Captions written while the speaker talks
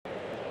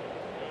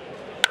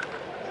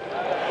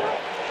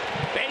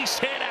base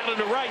hit out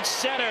into right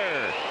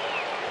center.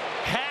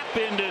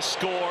 Happened to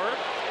score.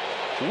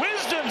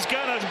 Wisdom's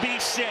gonna be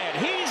set.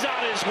 He's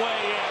on his way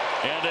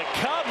in. And the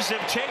Cubs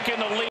have taken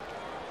the lead.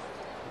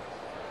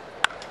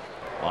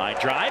 Line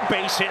drive,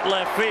 base hit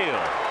left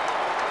field.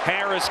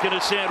 Harris gonna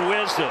send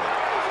Wisdom.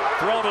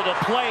 Throw to the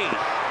plate.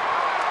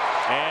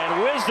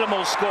 And Wisdom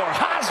will score.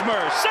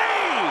 Hosmer,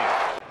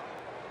 save!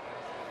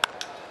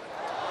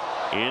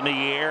 In the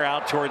air,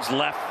 out towards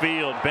left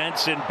field.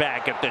 Benson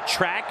back at the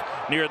track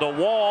near the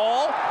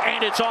wall,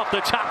 and it's off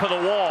the top of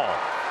the wall.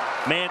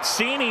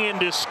 Mancini in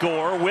to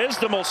score.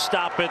 Wisdom will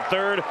stop at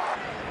third.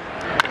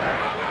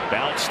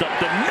 Bounced up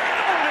the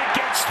middle, and it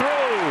gets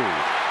through.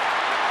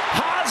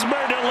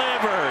 Hosmer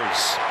delivers.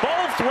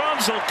 Both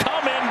runs will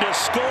come in to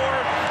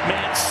score.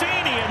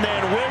 Mancini and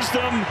then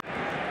Wisdom.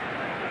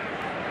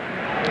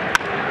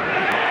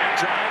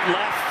 Drive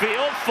left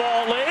field,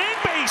 falling,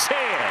 base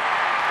hit.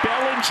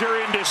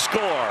 Bellinger in to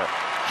score.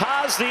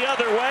 Haas the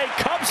other way.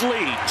 Cubs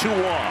lead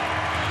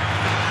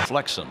 2-1.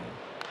 Flexen.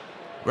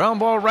 Ground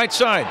ball right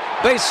side.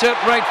 Base hit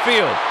right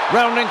field.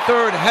 Rounding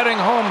third, heading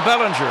home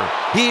Bellinger.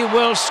 He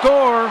will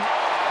score.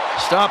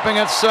 Stopping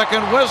at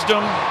second,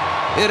 Wisdom.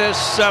 It is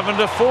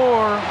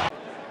 7-4.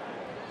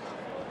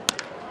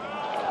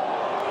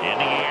 In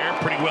the air,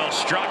 pretty well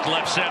struck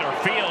left center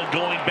field.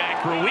 Going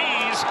back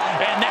Ruiz,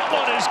 and that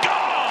one is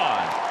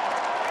gone.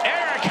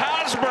 Eric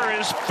Hosmer,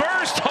 his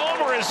first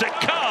homer as a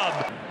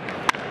Cub.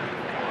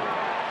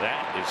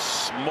 That is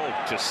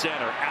smoke to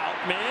center.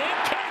 Outman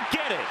can't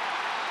get it.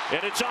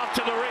 And it's off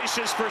to the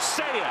races for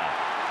Seiya.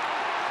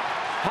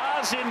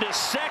 Haas into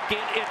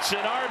second. It's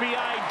an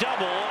RBI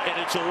double,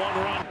 and it's a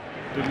one-run.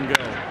 Didn't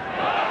go.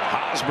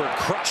 Hosmer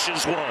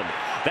crushes one.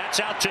 That's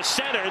out to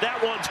center.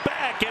 That one's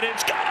back, and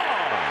it's gone.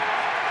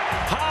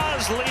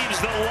 Haas leaves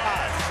the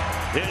lot.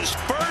 His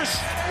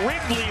first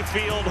Wrigley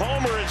Field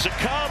homer as a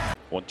Cub.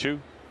 1-2.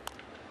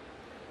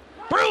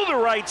 Through the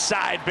right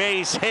side,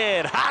 base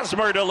hit.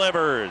 Hosmer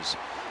delivers.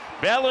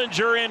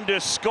 Bellinger in to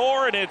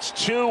score, and it's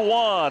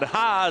 2-1.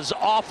 Haas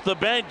off the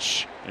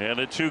bench. And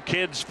the two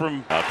kids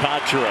from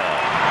Alcantara.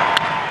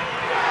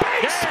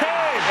 Base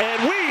hit,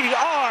 and we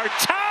are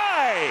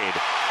tied.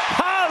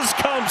 Haas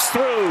comes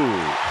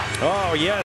through. Oh, yes.